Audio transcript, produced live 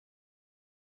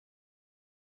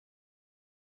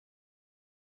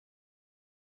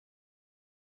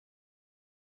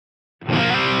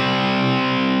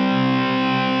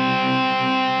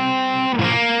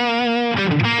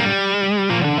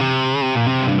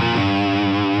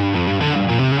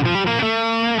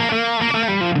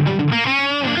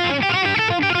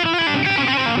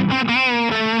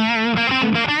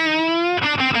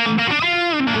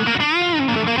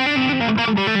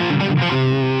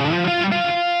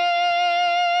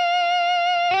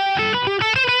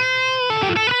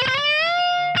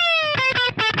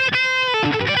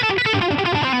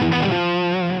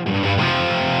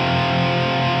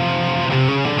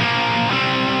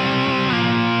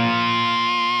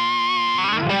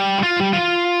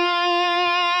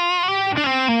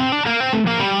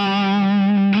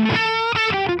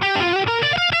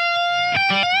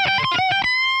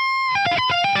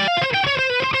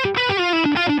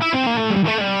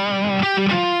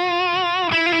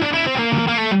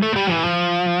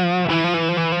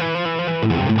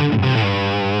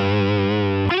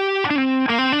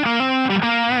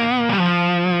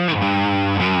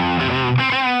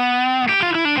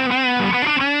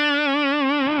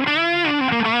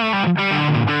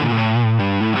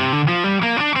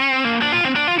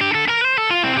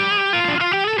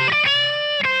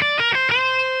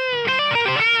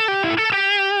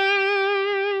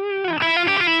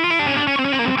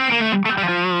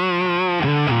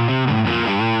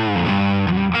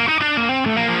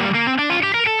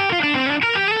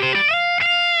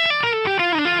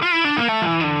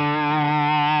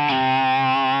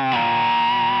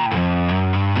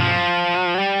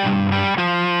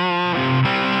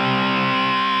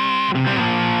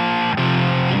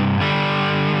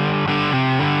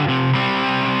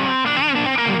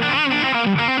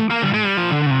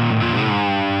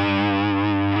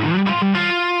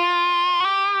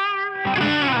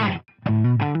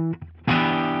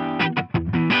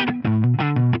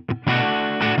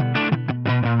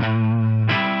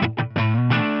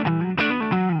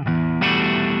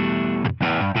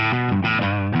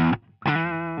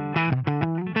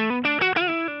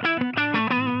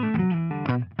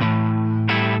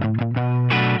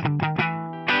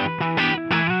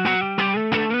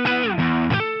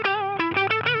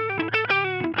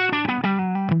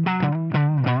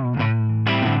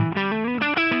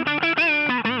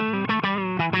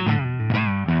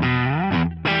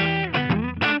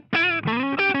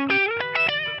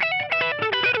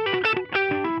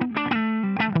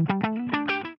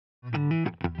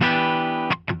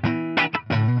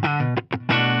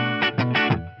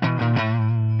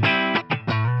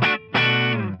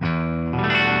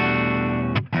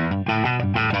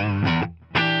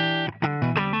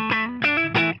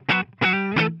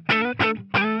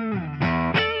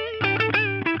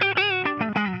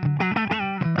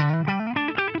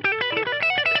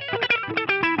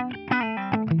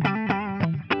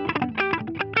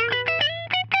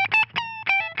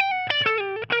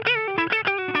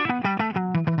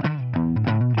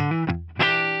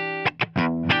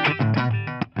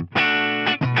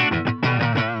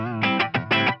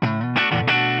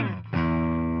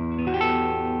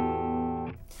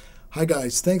Hi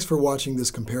guys, thanks for watching this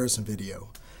comparison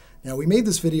video. Now we made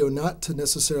this video not to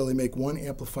necessarily make one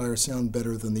amplifier sound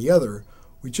better than the other,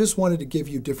 we just wanted to give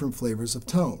you different flavors of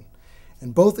tone.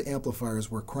 And both amplifiers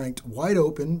were cranked wide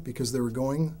open because they were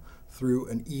going through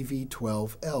an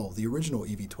EV12L, the original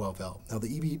EV12L. Now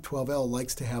the EV12L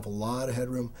likes to have a lot of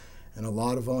headroom and a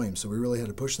lot of volume, so we really had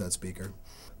to push that speaker.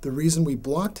 The reason we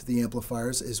blocked the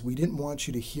amplifiers is we didn't want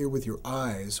you to hear with your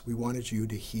eyes, we wanted you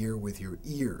to hear with your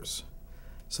ears.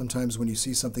 Sometimes when you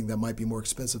see something that might be more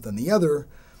expensive than the other,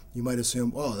 you might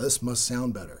assume, oh, this must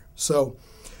sound better. So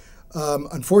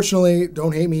unfortunately,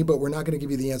 don't hate me, but we're not going to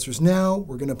give you the answers now.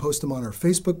 We're going to post them on our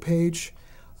Facebook page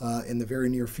in the very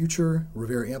near future,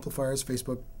 Rivera Amplifiers,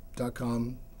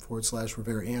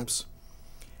 facebook.com/Rivera Amps.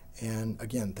 And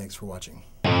again, thanks for watching.